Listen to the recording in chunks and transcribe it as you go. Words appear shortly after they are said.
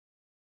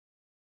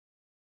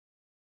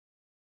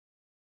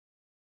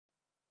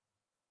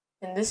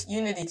In this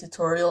Unity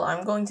tutorial,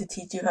 I'm going to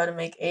teach you how to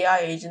make AI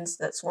agents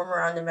that swarm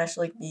around a mesh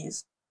like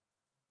bees.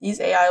 These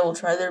AI will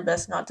try their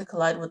best not to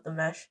collide with the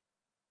mesh.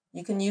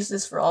 You can use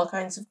this for all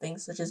kinds of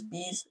things such as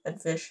bees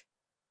and fish.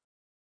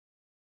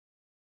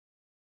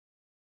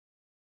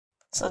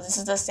 So this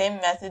is the same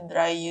method that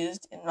I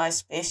used in my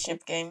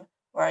spaceship game,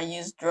 where I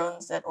used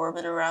drones that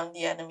orbit around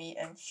the enemy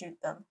and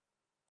shoot them.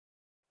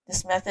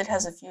 This method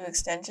has a few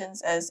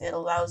extensions as it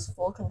allows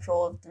full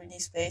control of 3D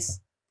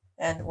space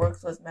and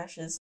works with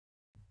meshes.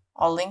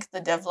 I'll link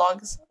the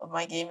devlogs of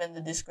my game in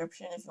the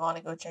description if you want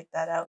to go check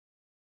that out.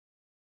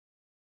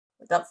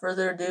 Without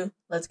further ado,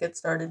 let's get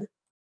started.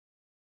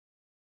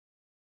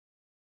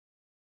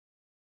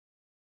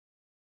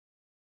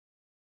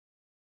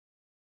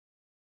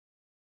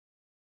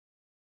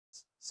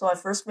 So I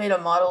first made a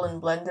model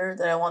in Blender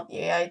that I want the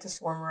AI to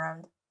swarm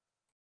around.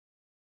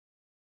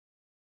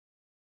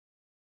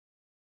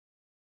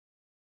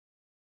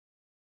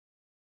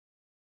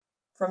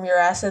 From your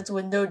assets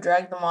window,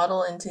 drag the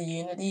model into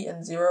Unity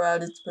and zero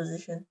out its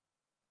position.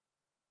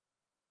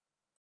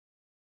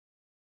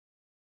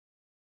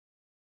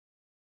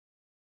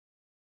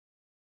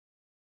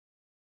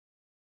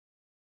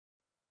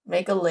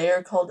 Make a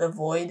layer called a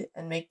void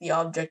and make the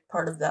object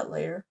part of that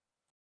layer.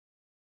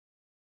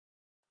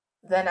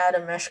 Then add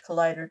a mesh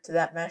collider to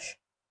that mesh.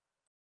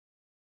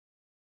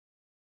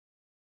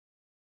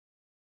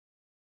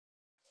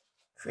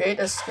 Create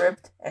a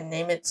script and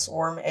name it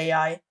Swarm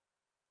AI.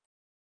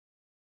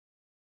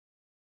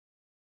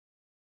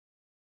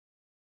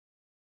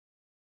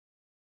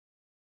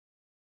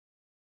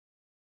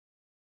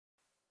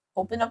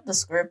 Open up the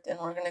script and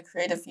we're going to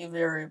create a few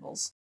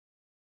variables.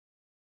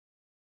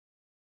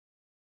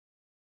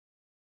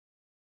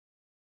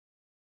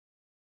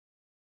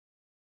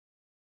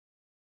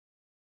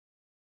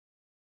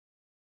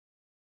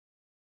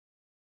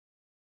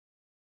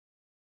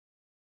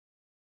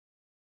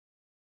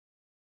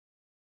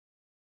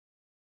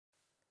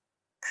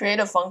 Create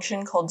a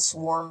function called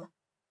swarm.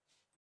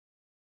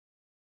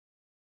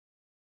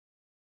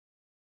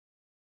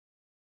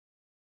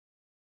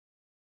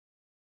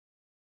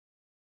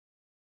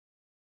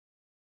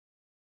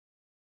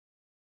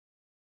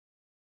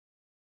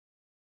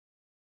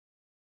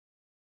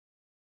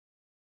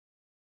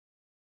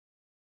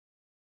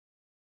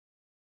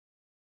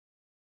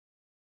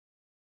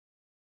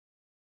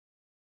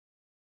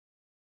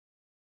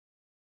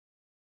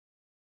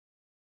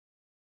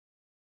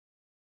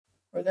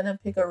 We're going to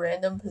pick a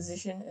random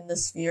position in the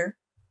sphere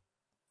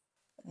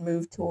and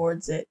move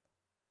towards it.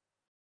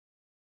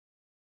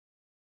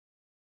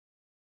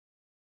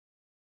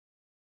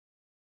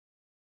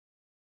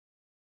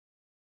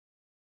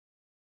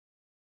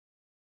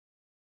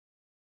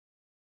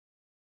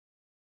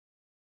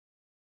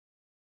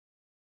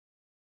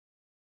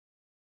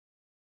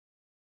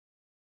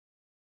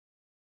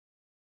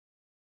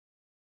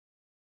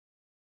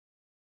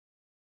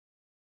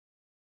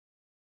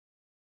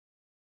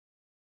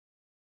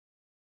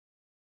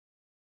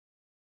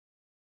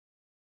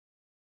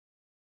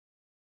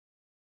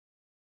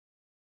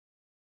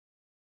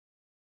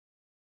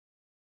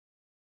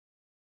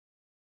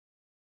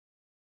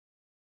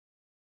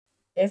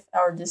 If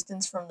our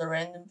distance from the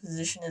random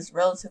position is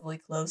relatively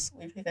close,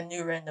 we pick a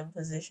new random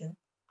position.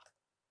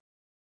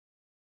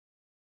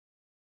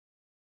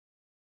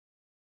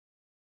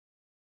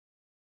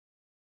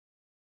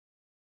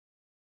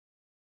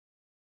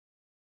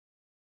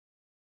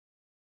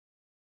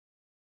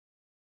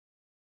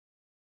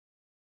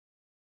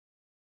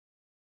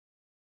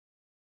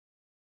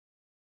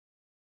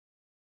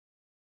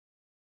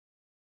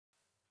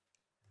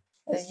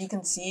 As you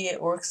can see,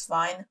 it works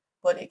fine,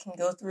 but it can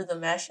go through the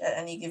mesh at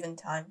any given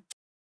time.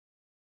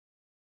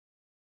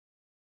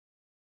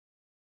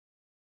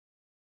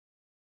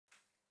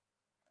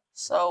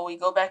 So we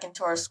go back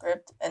into our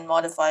script and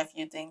modify a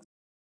few things.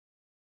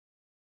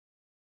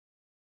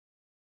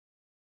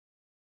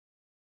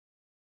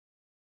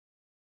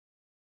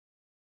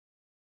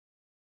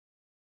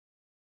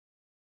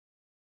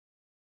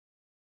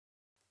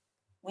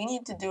 We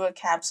need to do a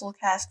capsule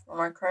cast from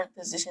our current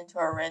position to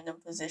our random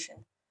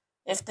position.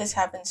 If this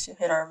happens to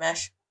hit our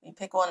mesh, we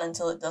pick one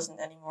until it doesn't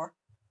anymore.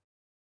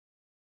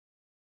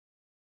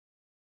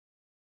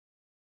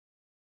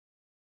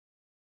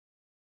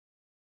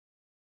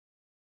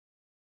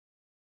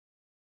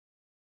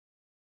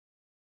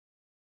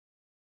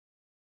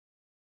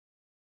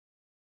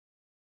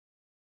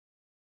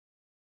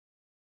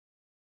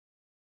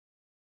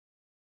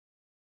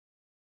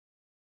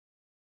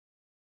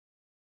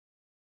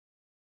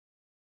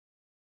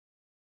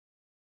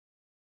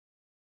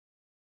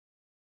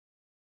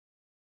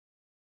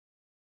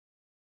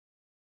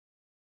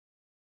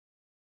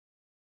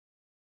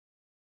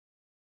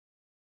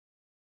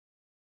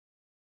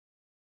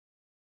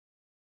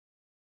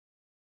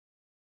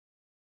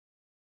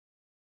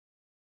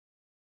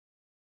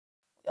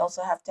 We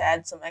also have to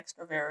add some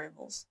extra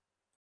variables.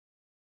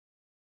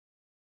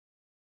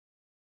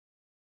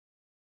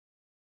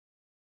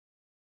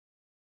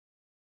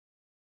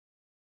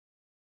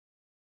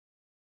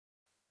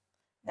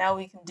 Now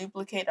we can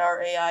duplicate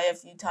our AI a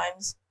few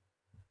times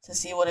to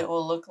see what it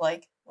will look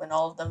like when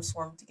all of them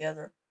swarm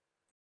together.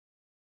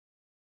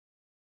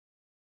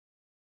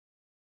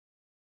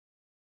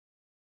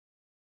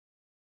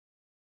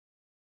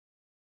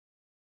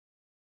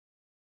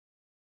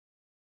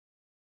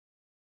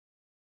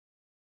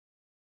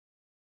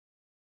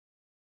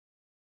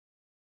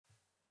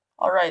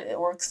 Alright, it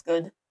works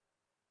good.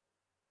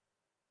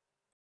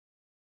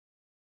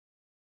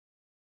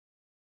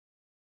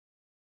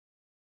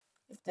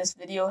 If this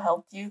video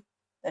helped you,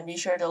 then be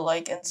sure to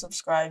like and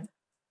subscribe.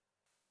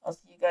 I'll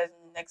see you guys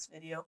in the next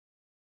video.